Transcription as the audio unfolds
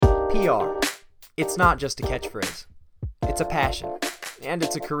PR. It's not just a catchphrase. It's a passion, and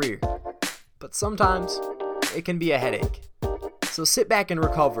it's a career. But sometimes, it can be a headache. So sit back and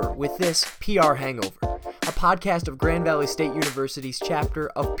recover with this PR Hangover, a podcast of Grand Valley State University's chapter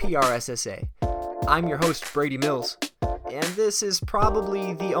of PRSSA. I'm your host, Brady Mills, and this is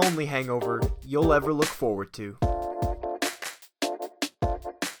probably the only hangover you'll ever look forward to.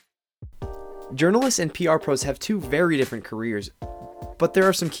 Journalists and PR pros have two very different careers, but there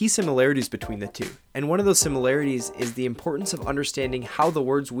are some key similarities between the two, and one of those similarities is the importance of understanding how the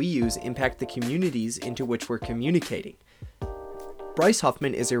words we use impact the communities into which we're communicating. Bryce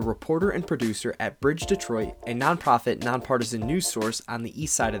Huffman is a reporter and producer at Bridge Detroit, a nonprofit, nonpartisan news source on the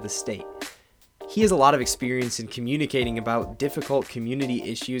east side of the state. He has a lot of experience in communicating about difficult community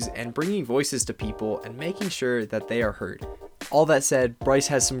issues and bringing voices to people and making sure that they are heard. All that said, Bryce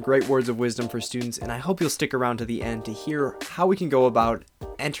has some great words of wisdom for students, and I hope you'll stick around to the end to hear how we can go about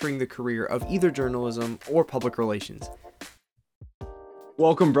entering the career of either journalism or public relations.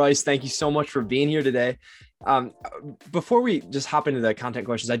 Welcome, Bryce. Thank you so much for being here today. Before we just hop into the content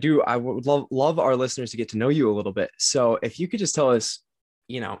questions, I would love our listeners to get to know you a little bit. So if you could just tell us,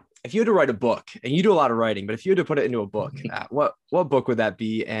 if you had to write a book, and you do a lot of writing, but if you had to put it into a book, what book would that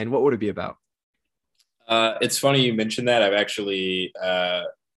be, and what would it be about? It's funny you mentioned that. I've actually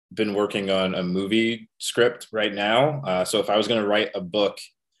been working on a movie script right now. So if I was going to write a book,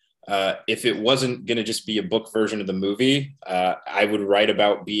 if it wasn't going to just be a book version of the movie, I would write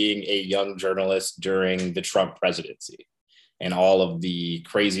about being a young journalist during the Trump presidency and all of the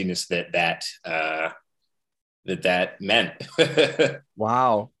craziness that meant.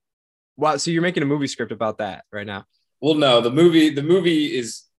 Wow. So you're making a movie script about that right now? Well, no, the movie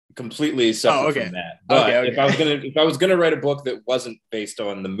is completely separate from that. But if I was gonna write a book that wasn't based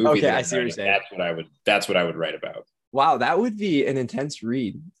on the movie, I see what you're saying. That's what I would write about. Wow, that would be an intense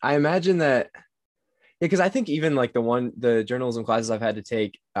read. I imagine that, because I think even like the journalism classes I've had to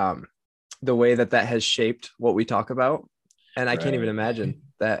take, the way that has shaped what we talk about, and I can't even imagine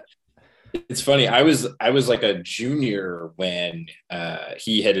that. It's funny. I was like a junior when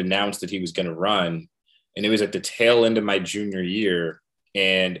he had announced that he was going to run, and it was at the tail end of my junior year.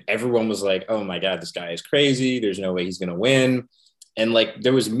 And everyone was like, oh my God, this guy is crazy. There's no way he's going to win. And like,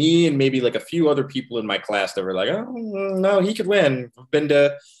 there was me and maybe like a few other people in my class that were like, oh no, he could win. I've been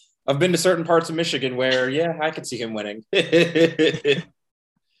to certain parts of Michigan where, yeah, I could see him winning.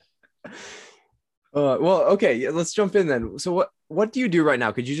 Well, okay, let's jump in then. So what do you do right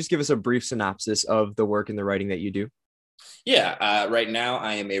now? Could you just give us a brief synopsis of the work and the writing that you do? Yeah, right now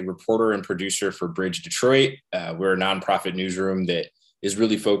I am a reporter and producer for Bridge Detroit. We're a nonprofit newsroom that is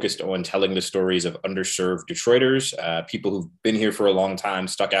really focused on telling the stories of underserved Detroiters, people who've been here for a long time,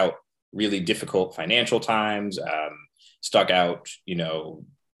 stuck out really difficult financial times, stuck out,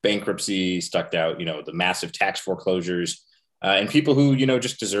 bankruptcy, stuck out, the massive tax foreclosures, and people who,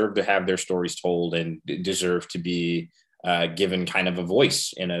 just deserve to have their stories told and deserve to be given kind of a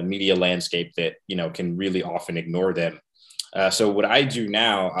voice in a media landscape that, can really often ignore them. So what I do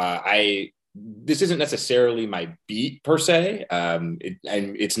now, this isn't necessarily my beat per se, and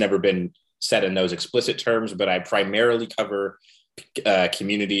it's never been said in those explicit terms, but I primarily cover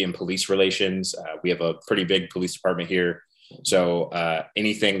community and police relations. We have a pretty big police department here. So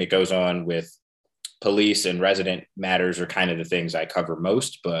anything that goes on with police and resident matters are kind of the things I cover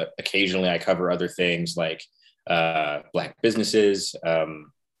most, but occasionally I cover other things like Black businesses,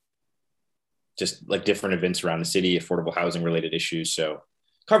 just like different events around the city, affordable housing related issues. So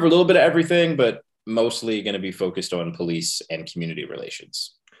cover a little bit of everything, but mostly going to be focused on police and community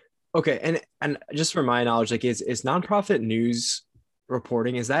relations. Okay. And just for my knowledge, like is nonprofit news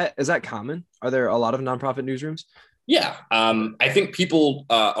reporting, is that common? Are there a lot of nonprofit newsrooms? Yeah. I think people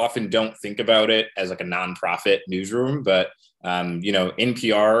often don't think about it as like a nonprofit newsroom, but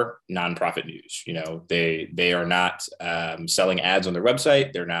NPR, nonprofit news, they are not selling ads on their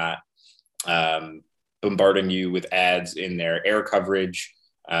website. They're not bombarding you with ads in their air coverage.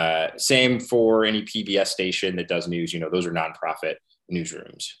 Same for any PBS station that does news, those are nonprofit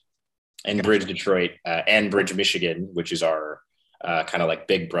newsrooms. And Bridge Detroit and Bridge Michigan, which is our kind of like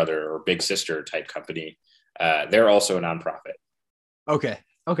big brother or big sister type company, they're also a nonprofit. Okay.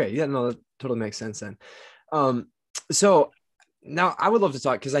 Yeah, no, that totally makes sense then. So now I would love to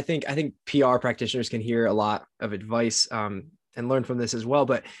talk, because I think PR practitioners can hear a lot of advice and learn from this as well.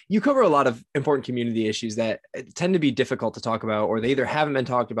 But you cover a lot of important community issues that tend to be difficult to talk about, or they either haven't been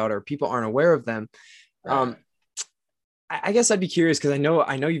talked about or people aren't aware of them. Right. I guess I'd be curious, because I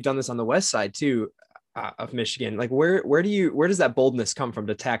know you've done this on the west side too, of Michigan. Like where does that boldness come from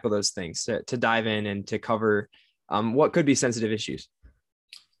to tackle those things, to dive in and to cover what could be sensitive issues?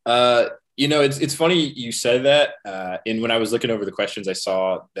 It's funny you said that. And when I was looking over the questions, I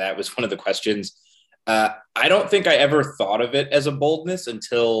saw that was one of the questions. I don't think I ever thought of it as a boldness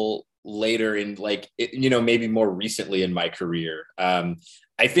until later in maybe more recently in my career.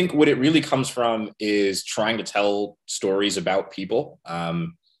 I think what it really comes from is trying to tell stories about people,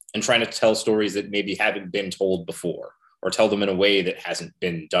 and trying to tell stories that maybe haven't been told before, or tell them in a way that hasn't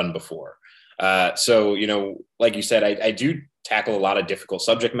been done before. So, like you said, I do tackle a lot of difficult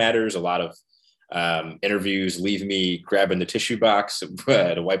subject matters. A lot of interviews leave me grabbing the tissue box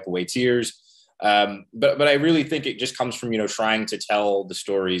to wipe away tears. But I really think it just comes from, trying to tell the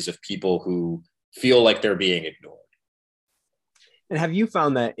stories of people who feel like they're being ignored. And have you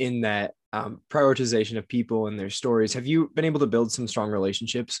found that in that prioritization of people and their stories, have you been able to build some strong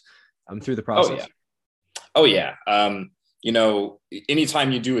relationships through the process? Oh yeah.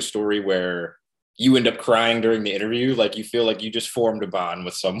 Anytime you do a story where you end up crying during the interview, like you feel like you just formed a bond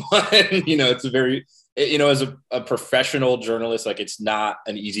with someone. It's a very, as a professional journalist, like it's not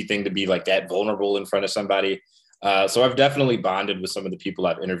an easy thing to be like that vulnerable in front of somebody. So I've definitely bonded with some of the people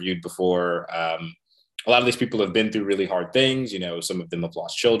I've interviewed before. A lot of these people have been through really hard things. Some of them have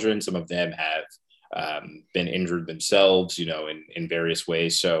lost children. Some of them have been injured themselves, in various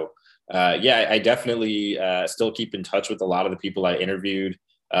ways. So I definitely still keep in touch with a lot of the people I interviewed.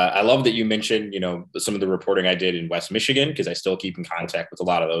 I love that you mentioned, some of the reporting I did in West Michigan, because I still keep in contact with a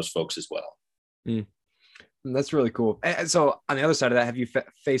lot of those folks as well. Mm. That's really cool. And so on the other side of that, have you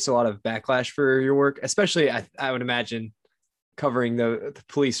faced a lot of backlash for your work, especially I would imagine covering the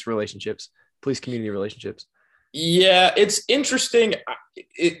police community relationships? Yeah, it's interesting.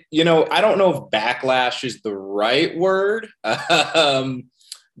 I don't know if backlash is the right word.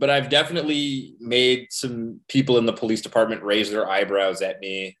 But I've definitely made some people in the police department raise their eyebrows at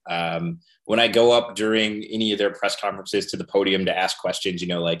me. When I go up during any of their press conferences to the podium to ask questions,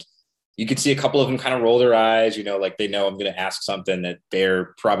 like you can see a couple of them kind of roll their eyes, like they know I'm going to ask something that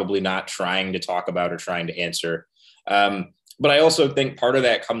they're probably not trying to talk about or trying to answer. But I also think part of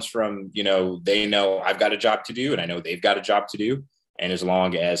that comes from, they know I've got a job to do and I know they've got a job to do. And as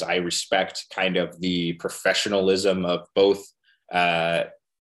long as I respect kind of the professionalism of both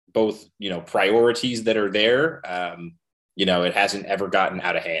priorities that are there, it hasn't ever gotten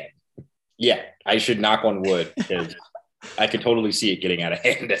out of hand. Yeah, I should knock on wood, because I could totally see it getting out of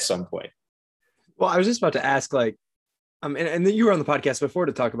hand at some point. Well, I was just about to ask, and you were on the podcast before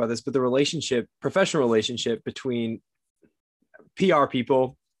to talk about this, but the professional relationship between PR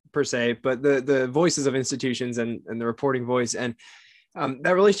people per se, but the voices of institutions and the reporting voice, and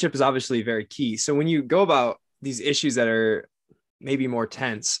that relationship is obviously very key. So when you go about these issues that are maybe more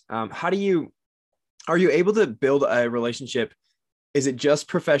tense, are you able to build a relationship? Is it just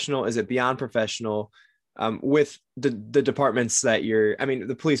professional? Is it beyond professional with the departments that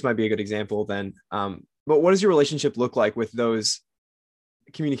the police might be a good example then. But what does your relationship look like with those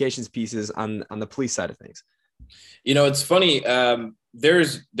communications pieces on the police side of things? It's funny.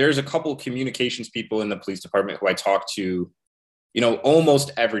 There's a couple communications people in the police department who I talk to,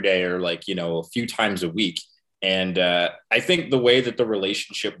 almost every day, or a few times a week. And I think the way that the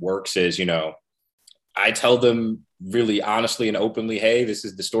relationship works is, I tell them really honestly and openly, hey, this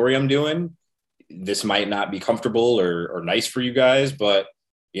is the story I'm doing. This might not be comfortable or nice for you guys, but,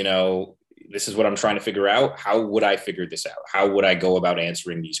 this is what I'm trying to figure out. How would I figure this out? How would I go about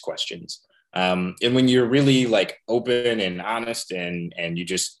answering these questions? And when you're really open and honest and you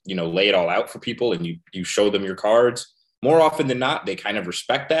just, lay it all out for people and you show them your cards, more often than not, they kind of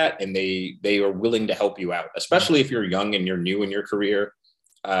respect that and they are willing to help you out, especially if you're young and you're new in your career.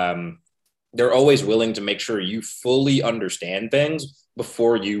 They're always willing to make sure you fully understand things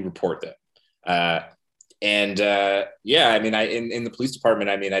before you report them. In the police department,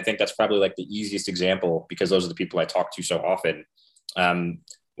 I think that's probably the easiest example, because those are the people I talk to so often.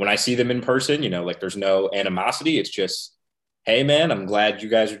 When I see them in person, there's no animosity. It's just, hey man, I'm glad you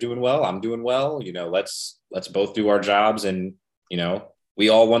guys are doing well. I'm doing well. Let's both do our jobs. And, we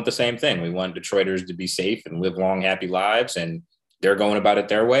all want the same thing. We want Detroiters to be safe and live long, happy lives. And they're going about it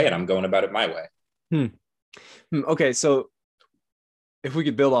their way and I'm going about it my way. Okay. So if we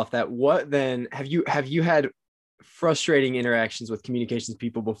could build off that, what then have you had frustrating interactions with communications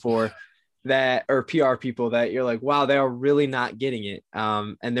people before that, or PR people that you're like, wow, they are really not getting it.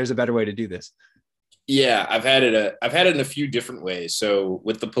 And there's a better way to do this? Yeah, I've had it in a few different ways. So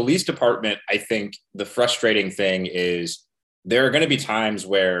with the police department, I think the frustrating thing is there are going to be times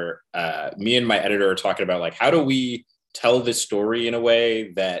where me and my editor are talking about how do we tell this story in a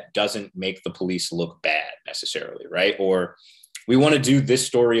way that doesn't make the police look bad necessarily, right? Or we want to do this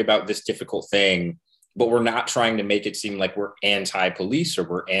story about this difficult thing, but we're not trying to make it seem like we're anti-police or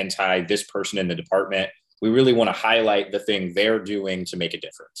we're anti this person in the department. We really want to highlight the thing they're doing to make a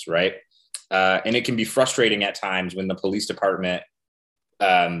difference, right? And it can be frustrating at times when the police department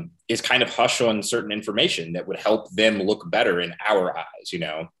is kind of hush on certain information that would help them look better in our eyes.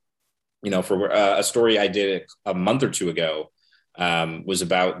 For a story I did a month or two ago was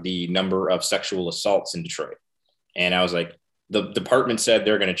about the number of sexual assaults in Detroit. And I was like, the department said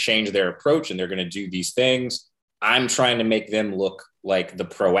they're going to change their approach and they're going to do these things. I'm trying to make them look like the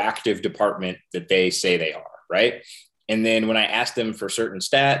proactive department that they say they are, right? And then when I asked them for certain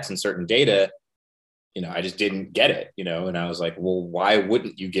stats and certain data, I just didn't get it, and I was like, well, why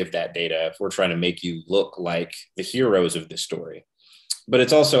wouldn't you give that data if we're trying to make you look like the heroes of this story? But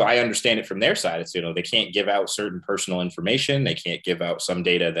it's also, I understand it from their side. It's, they can't give out certain personal information. They can't give out some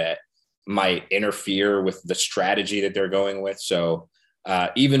data that might interfere with the strategy that they're going with. So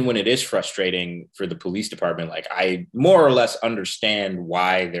even when it is frustrating for the police department, like I more or less understand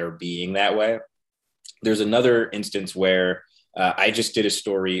why they're being that way. There's another instance where I just did a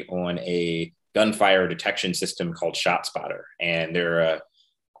story on a gunfire detection system called ShotSpotter, and they're a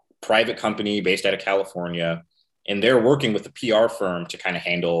private company based out of California, and they're working with a PR firm to kind of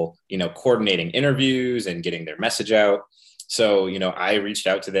handle, coordinating interviews and getting their message out. So, I reached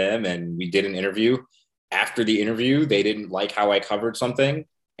out to them and we did an interview. After the interview, they didn't like how I covered something.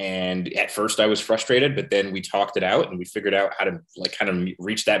 And at first I was frustrated, but then we talked it out and we figured out how to kind of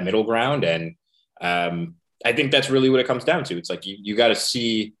reach that middle ground. And I think that's really what it comes down to. It's like, you got to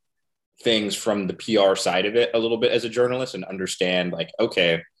see things from the PR side of it a little bit as a journalist and understand like,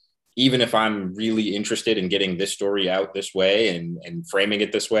 okay, even if I'm really interested in getting this story out this way and framing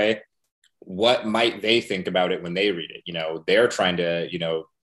it this way, what might they think about it when they read it? They're trying to,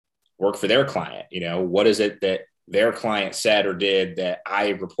 work for their client. What is it that their client said or did that I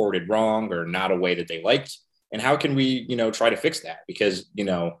reported wrong or not a way that they liked? And how can we, try to fix that? Because,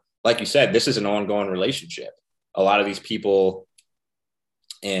 like you said, this is an ongoing relationship. A lot of these people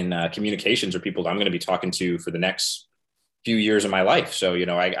in communications are people I'm going to be talking to for the next few years of my life. So,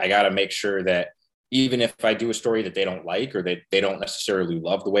 I got to make sure that even if I do a story that they don't like or that they don't necessarily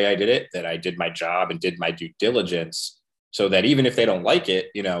love the way I did it, that I did my job and did my due diligence so that even if they don't like it,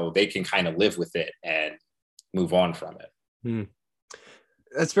 they can kind of live with it and move on from it.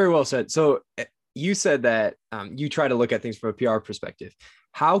 That's very well said. So you said that you try to look at things from a PR perspective.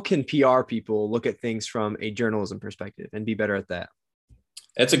 How can PR people look at things from a journalism perspective and be better at that?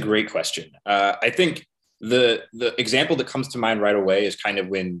 That's a great question. I think the example that comes to mind right away is kind of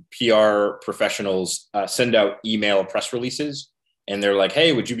when PR professionals send out email press releases and they're like,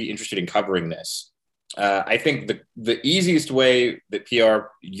 hey, would you be interested in covering this? I think the easiest way that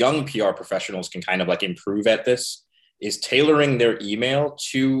young PR professionals can kind of like improve at this is tailoring their email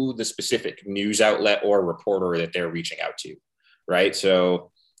to the specific news outlet or reporter that they're reaching out to, right?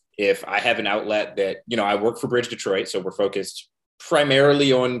 So if I have an outlet that, I work for Bridge Detroit, so we're focused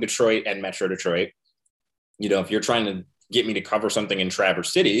primarily on Detroit and Metro Detroit. If you're trying to get me to cover something in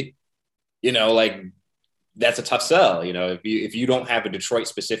Traverse City, like that's a tough sell. If you don't have a Detroit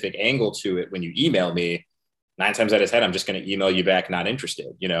specific angle to it when you email me, 9 times out of 10, I'm just going to email you back, not interested,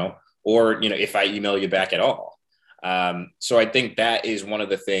 or, if I email you back at all. So I think that is one of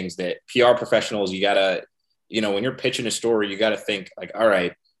the things that PR professionals, you gotta, when you're pitching a story, you got to think like, all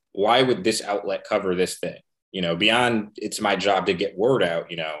right, why would this outlet cover this thing? Beyond it's my job to get word out,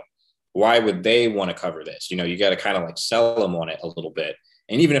 why would they want to cover this? You got to kind of like sell them on it a little bit.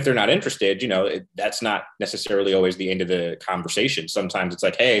 And even if they're not interested, that's not necessarily always the end of the conversation. Sometimes it's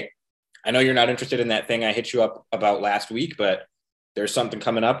like, hey, I know you're not interested in that thing I hit you up about last week, but there's something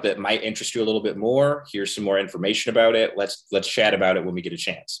coming up that might interest you a little bit more. Here's some more information about it. Let's chat about it when we get a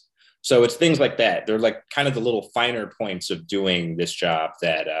chance. So it's things like that. They're like kind of the little finer points of doing this job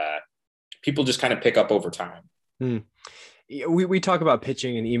that people just kind of pick up over time. We talk about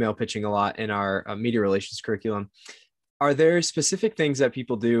pitching and email pitching a lot in our media relations curriculum. Are there specific things that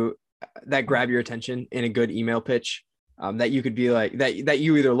people do that grab your attention in a good email pitch that you could be like that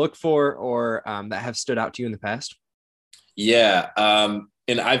you either look for or that have stood out to you in the past? Yeah.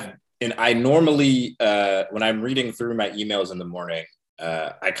 And I normally, when I'm reading through my emails in the morning,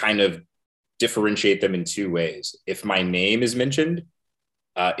 I kind of differentiate them in 2 ways. If my name is mentioned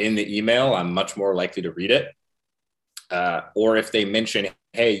in the email, I'm much more likely to read it. Or if they mention,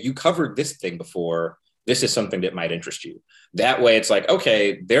 hey, you covered this thing before, this is something that might interest you. That way it's like,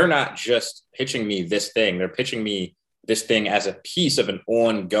 okay, they're not just pitching me this thing. They're pitching me this thing as a piece of an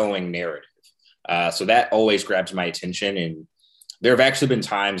ongoing narrative. So that always grabs my attention. And there have actually been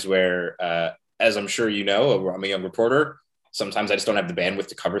times where, as I'm sure I'm a young reporter, sometimes I just don't have the bandwidth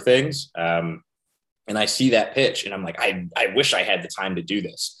to cover things. and I see that pitch and I'm like, I wish I had the time to do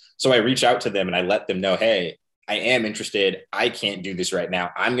this. So I reach out to them and I let them know, hey, I am interested. I can't do this right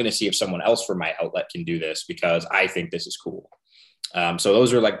now. I'm going to see if someone else from my outlet can do this because I think this is cool. So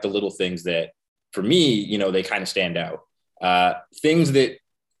those are like the little things that for me, you know, they kind of stand out. Things that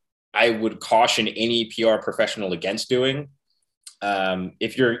I would caution any PR professional against doing.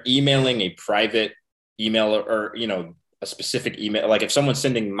 If you're emailing a private email or, you know, a specific email, like if someone's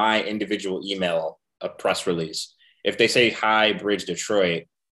sending my individual email, a press release, if they say, hi, Bridge Detroit,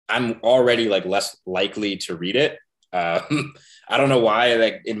 I'm already like less likely to read it. I don't know why,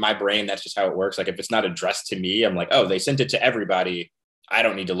 like in my brain, that's just how it works. Like if it's not addressed to me, I'm like, oh, they sent it to everybody. I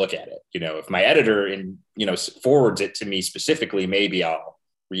don't need to look at it. You know, if my editor forwards it to me specifically, maybe I'll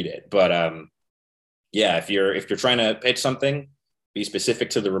read it. But yeah, if you're trying to pitch something, be specific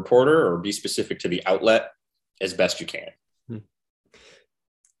to the reporter or be specific to the outlet as best you can.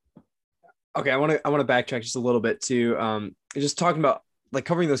 Okay, I want to backtrack just a little bit to just talking about like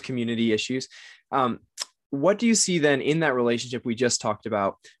covering those community issues. What do you see then in that relationship we just talked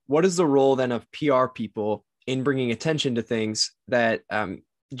about? What is the role then of PR people in bringing attention to things that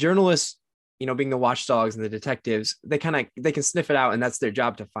journalists, you know, being the watchdogs and the detectives, they can sniff it out and that's their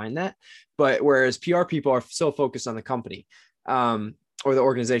job to find that. But whereas PR people are so focused on the company or the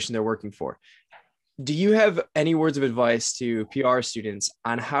organization they're working for. Do you have any words of advice to PR students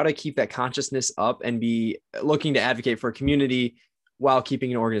on how to keep that consciousness up and be looking to advocate for a community while keeping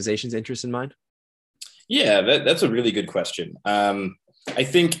an organization's interest in mind? Yeah, that's a really good question. I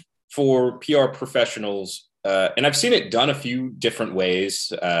think for PR professionals, and I've seen it done a few different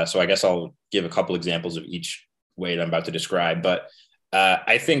ways. So I guess I'll give a couple examples of each way that I'm about to describe. But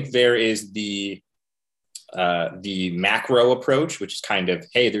I think there is the macro approach, which is kind of,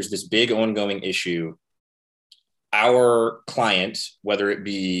 hey, there's this big ongoing issue. Our client, whether it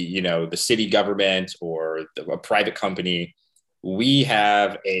be, you know, the city government or a private company, we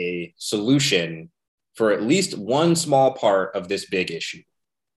have a solution for at least one small part of this big issue.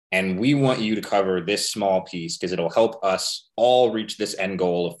 And we want you to cover this small piece because it'll help us all reach this end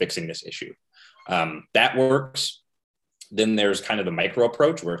goal of fixing this issue. That works. Then there's kind of the micro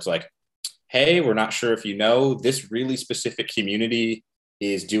approach where it's like, hey, we're not sure if you know, this really specific community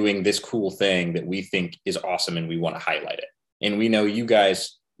is doing this cool thing that we think is awesome and we want to highlight it. And we know you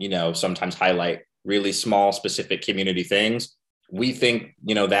guys, you know, sometimes highlight really small, specific community things. We think,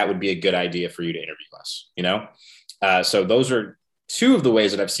 you know, that would be a good idea for you to interview us, you know? So those are two of the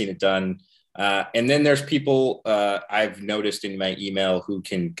ways that I've seen it done. And then there's people I've noticed in my email who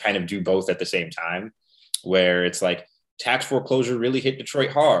can kind of do both at the same time, where it's like, tax foreclosure really hit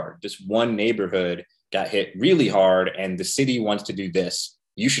Detroit hard. This one neighborhood got hit really hard and the city wants to do this.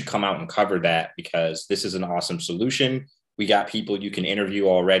 You should come out and cover that because this is an awesome solution. We got people you can interview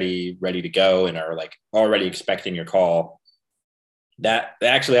already ready to go and are like already expecting your call. That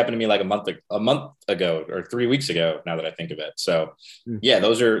actually happened to me like a month ago or 3 weeks ago, now that I think of it. So yeah,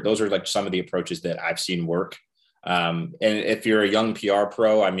 those are like some of the approaches that I've seen work. And if you're a young PR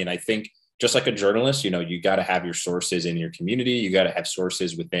pro, I mean, I think just like a journalist, you know, you got to have your sources in your community. You got to have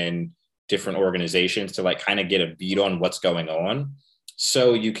sources within different organizations to like kind of get a beat on what's going on.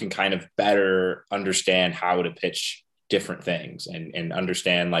 So you can kind of better understand how to pitch different things and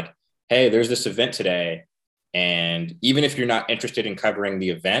understand like, hey, there's this event today. And even if you're not interested in covering the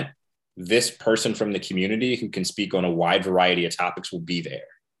event, this person from the community who can speak on a wide variety of topics will be there.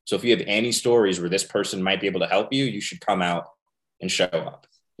 So if you have any stories where this person might be able to help you, you should come out and show up.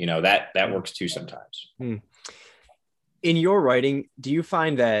 You know, that works too sometimes. In your writing, do you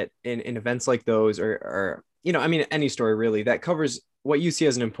find that in events like those or, you know, I mean, any story really that covers what you see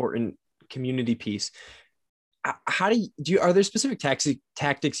as an important community piece, how do you are there specific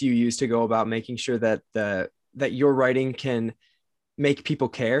tactics you use to go about making sure that that your writing can make people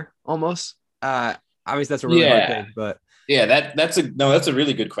care almost? Obviously that's a really hard thing, but yeah, that's a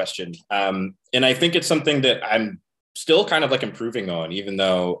really good question. And I think it's something that I'm still kind of like improving on, even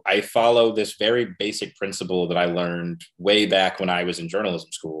though I follow this very basic principle that I learned way back when I was in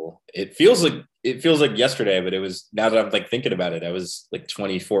journalism school. It feels like yesterday, but it was, now that I'm like thinking about it, I was like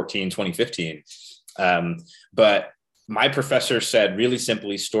 2014, 2015. But my professor said really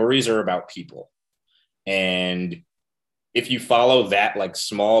simply, stories are about people. And if you follow that like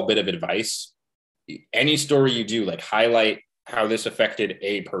small bit of advice, any story you do, like highlight how this affected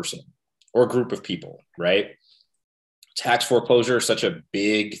a person or a group of people, right? Tax foreclosure is such a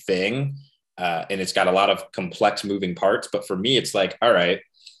big thing, and it's got a lot of complex moving parts. But for me, it's like, all right,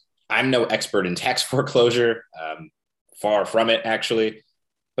 I'm no expert in tax foreclosure, far from it, actually.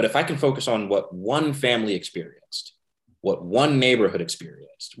 But if I can focus on what one family experienced, what one neighborhood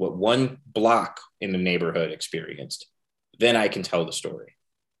experienced, what one block in the neighborhood experienced, then I can tell the story.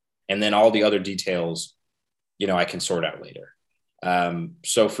 And then all the other details, I can sort out later.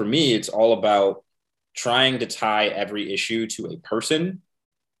 So for me, it's all about trying to tie every issue to a person,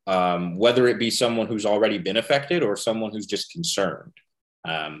 whether it be someone who's already been affected or someone who's just concerned.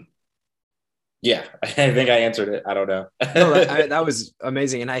 Yeah, I think I answered it. I don't know. No, that was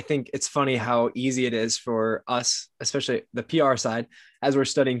amazing. And I think it's funny how easy it is for us, especially the PR side, as we're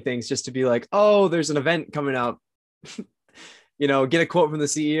studying things, just to be like, oh, there's an event coming up, get a quote from the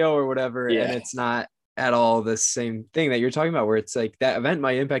CEO or whatever. Yeah. And it's not at all the same thing that you're talking about, where it's like that event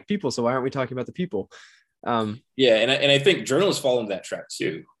might impact people. So why aren't we talking about the people? Yeah. And I think journalists fall into that trap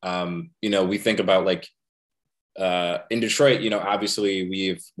too. We think about like, in Detroit, obviously we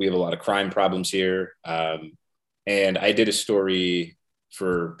have a lot of crime problems here. And I did a story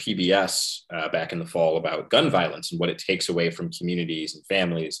for PBS back in the fall about gun violence and what it takes away from communities and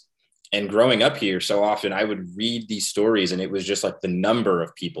families. And growing up here, so often I would read these stories and it was just like the number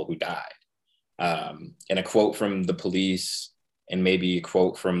of people who died. And a quote from the police and maybe a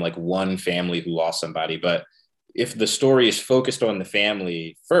quote from like one family who lost somebody. But if the story is focused on the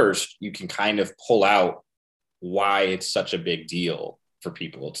family first, you can kind of pull out why it's such a big deal for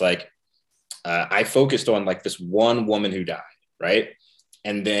people. It's like, I focused on like this one woman who died, right?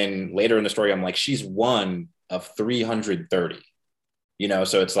 And then later in the story, I'm like, she's one of 330,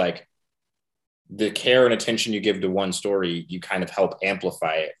 so it's like the care and attention you give to one story, you kind of help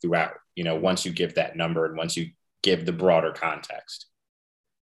amplify it throughout, once you give that number and once you give the broader context.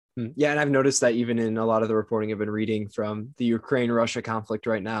 Yeah. And I've noticed that even in a lot of the reporting I've been reading from the Ukraine-Russia conflict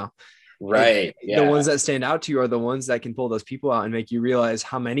right now. Right. Yeah. The ones that stand out to you are the ones that can pull those people out and make you realize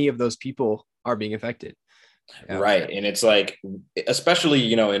how many of those people are being affected. Yeah. Right. And it's like,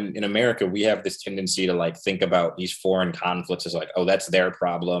 especially, in America, we have this tendency to like think about these foreign conflicts as like, oh, that's their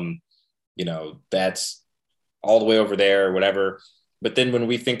problem. That's all the way over there or whatever. But then when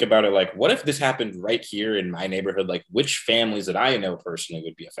we think about it, like, what if this happened right here in my neighborhood? Like, which families that I know personally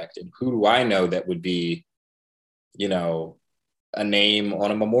would be affected? Who do I know that would be, a name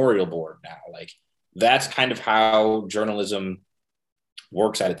on a memorial board now? Like, that's kind of how journalism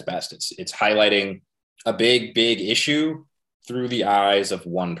works at its best. It's highlighting a big issue through the eyes of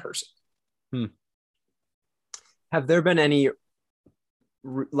one person. Have there been any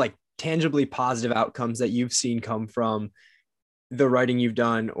like tangibly positive outcomes that you've seen come from the writing you've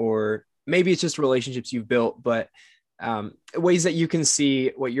done, or maybe it's just relationships you've built, but ways that you can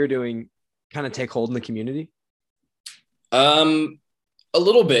see what you're doing kind of take hold in the community? A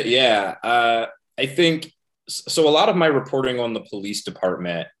little bit. Yeah. I think so. A lot of my reporting on the police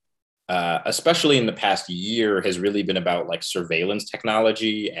department, especially in the past year, has really been about like surveillance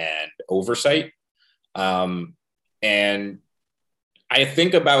technology and oversight. And I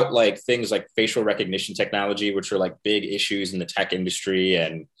think about like things like facial recognition technology, which are like big issues in the tech industry.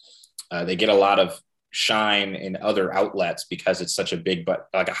 And they get a lot of shine in other outlets because it's such a big, but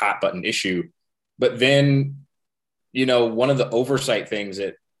like a hot button issue. But then, one of the oversight things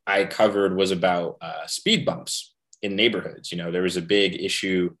that I covered was about speed bumps in neighborhoods. There was a big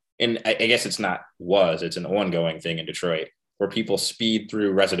issue, and I guess it's an ongoing thing in Detroit where people speed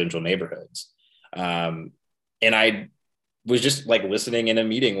through residential neighborhoods. And I was just like listening in a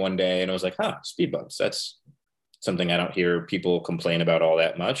meeting one day and I was like, speed bumps. That's something I don't hear people complain about all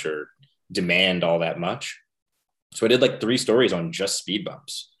that much or demand all that much. So I did like 3 stories on just speed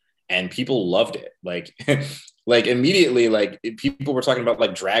bumps and people loved it. Like, like immediately, like people were talking about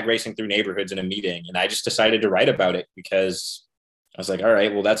like drag racing through neighborhoods in a meeting. And I just decided to write about it because I was like, all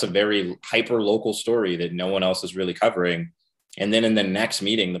right, well, that's a very hyper local story that no one else is really covering. And then in the next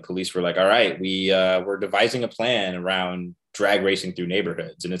meeting, the police were like, all right, we're devising a plan around drag racing through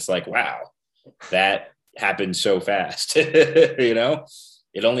neighborhoods. And it's like, wow, that happened so fast.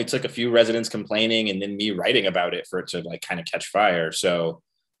 It only took a few residents complaining and then me writing about it for it to like kind of catch fire. So,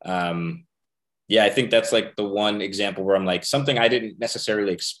 I think that's like the one example where I'm like, something I didn't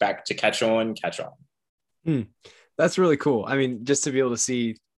necessarily expect to catch on. That's really cool. I mean, just to be able to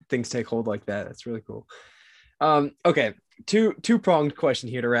see things take hold like that, that's really cool. Okay. Two-pronged question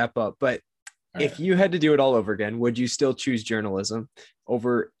here to wrap up, but if you had to do it all over again, would you still choose journalism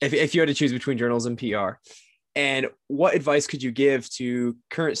over if you had to choose between journalism and PR? And what advice could you give to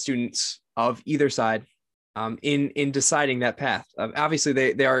current students of either side in deciding that path?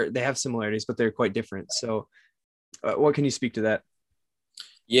 Obviously they have similarities, but they're quite different. So what can you speak to that?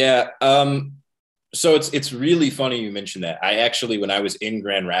 Yeah. So it's really funny you mentioned that. I actually, when I was in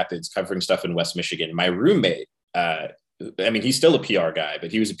Grand Rapids covering stuff in West Michigan, my roommate, he's still a PR guy,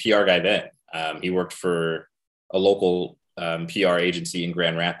 but he was a PR guy then. He worked for a local PR agency in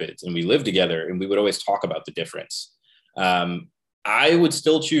Grand Rapids, and we lived together, and we would always talk about the difference. I would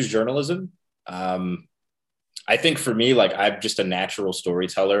still choose journalism. I think for me, like, I'm just a natural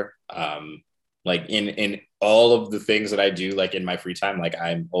storyteller. Like in all of the things that I do, like in my free time, like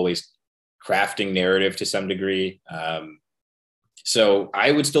I'm always crafting narrative to some degree. So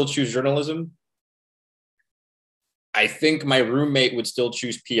I would still choose journalism. I think my roommate would still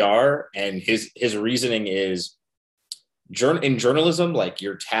choose PR, and his reasoning is in journalism, like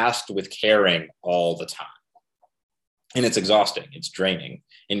you're tasked with caring all the time, and it's exhausting. It's draining.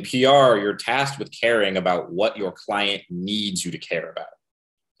 In PR, you're tasked with caring about what your client needs you to care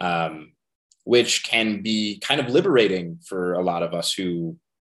about, which can be kind of liberating for a lot of us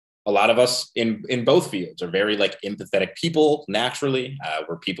in both fields are very like empathetic people naturally.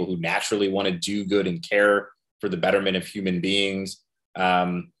 We're people who naturally want to do good and care for the betterment of human beings.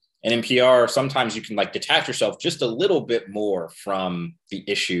 And in PR, sometimes you can like detach yourself just a little bit more from the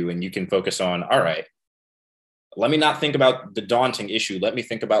issue, and you can focus on, all right, let me not think about the daunting issue. Let me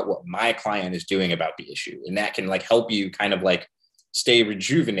think about what my client is doing about the issue. And that can like help you kind of like stay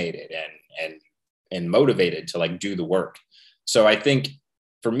rejuvenated and motivated to like do the work. So I think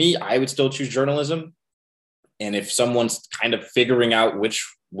for me, I would still choose journalism. And if someone's kind of figuring out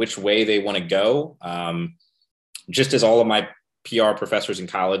which way they want to go, just as all of my PR professors in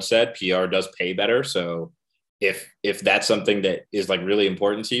college said, PR does pay better. So if that's something that is like really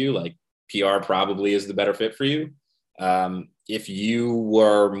important to you, like PR probably is the better fit for you. If you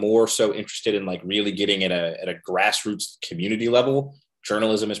were more so interested in like really getting at a grassroots community level,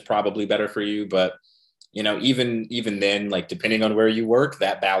 journalism is probably better for you. But you know, even then, like depending on where you work,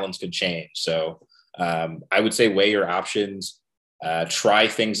 that balance could change. So I would say weigh your options, try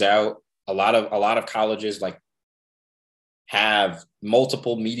things out. A lot of colleges like have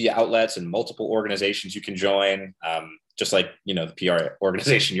multiple media outlets and multiple organizations you can join, just like, you know, the PR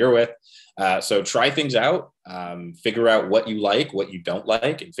organization you're with. So try things out, figure out what you like, what you don't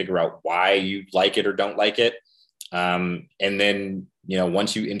like, and figure out why you like it or don't like it. And then, you know,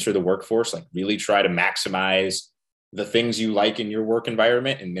 once you enter the workforce, like really try to maximize the things you like in your work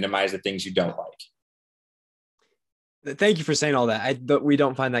environment and minimize the things you don't like. Thank you for saying all that. We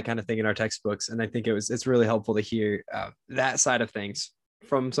don't find that kind of thing in our textbooks. And I think it's really helpful to hear that side of things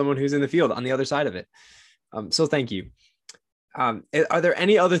from someone who's in the field on the other side of it. So thank you. Are there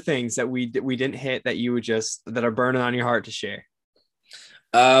any other things that we didn't hit that you would that are burning on your heart to share?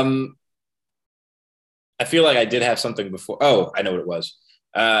 I feel like I did have something before. Oh, I know what it was.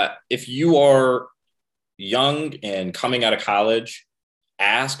 If you are young and coming out of college,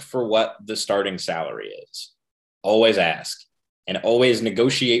 ask for what the starting salary is. Always ask, and always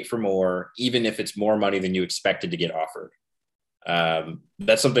negotiate for more, even if it's more money than you expected to get offered.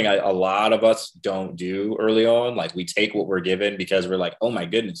 That's something a lot of us don't do early on. Like we take what we're given because we're like, oh my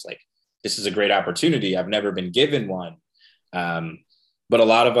goodness, like this is a great opportunity. I've never been given one. But a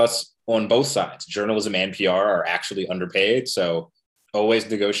lot of us on both sides, journalism and PR, are actually underpaid. So always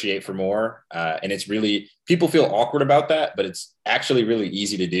negotiate for more. And it's really, people feel awkward about that, but it's actually really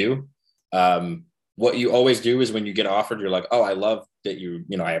easy to do. What you always do is when you get offered, you're like, oh, I love that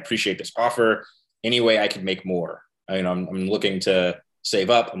I appreciate this offer. Anyway, I could make more. I'm looking to save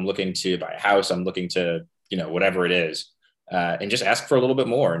up. I'm looking to buy a house. I'm looking to, whatever it is, and just ask for a little bit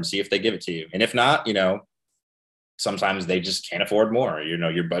more and see if they give it to you. And if not, sometimes they just can't afford more.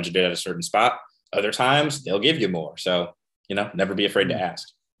 You're budgeted at a certain spot. Other times they'll give you more. So, never be afraid to ask.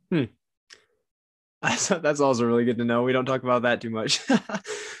 That's also really good to know. We don't talk about that too much.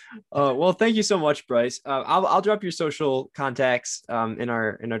 Well, thank you so much, Bryce. I'll drop your social contacts in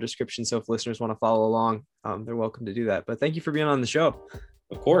our description. So if listeners want to follow along, they're welcome to do that. But thank you for being on the show.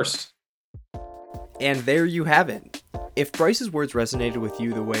 Of course. And there you have it. If Bryce's words resonated with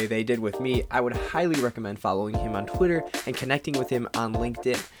you the way they did with me, I would highly recommend following him on Twitter and connecting with him on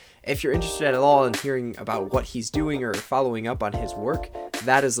LinkedIn. If you're interested at all in hearing about what he's doing or following up on his work,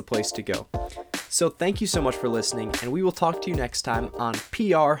 that is the place to go. So thank you so much for listening, and we will talk to you next time on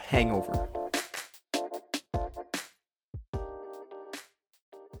PR Hangover.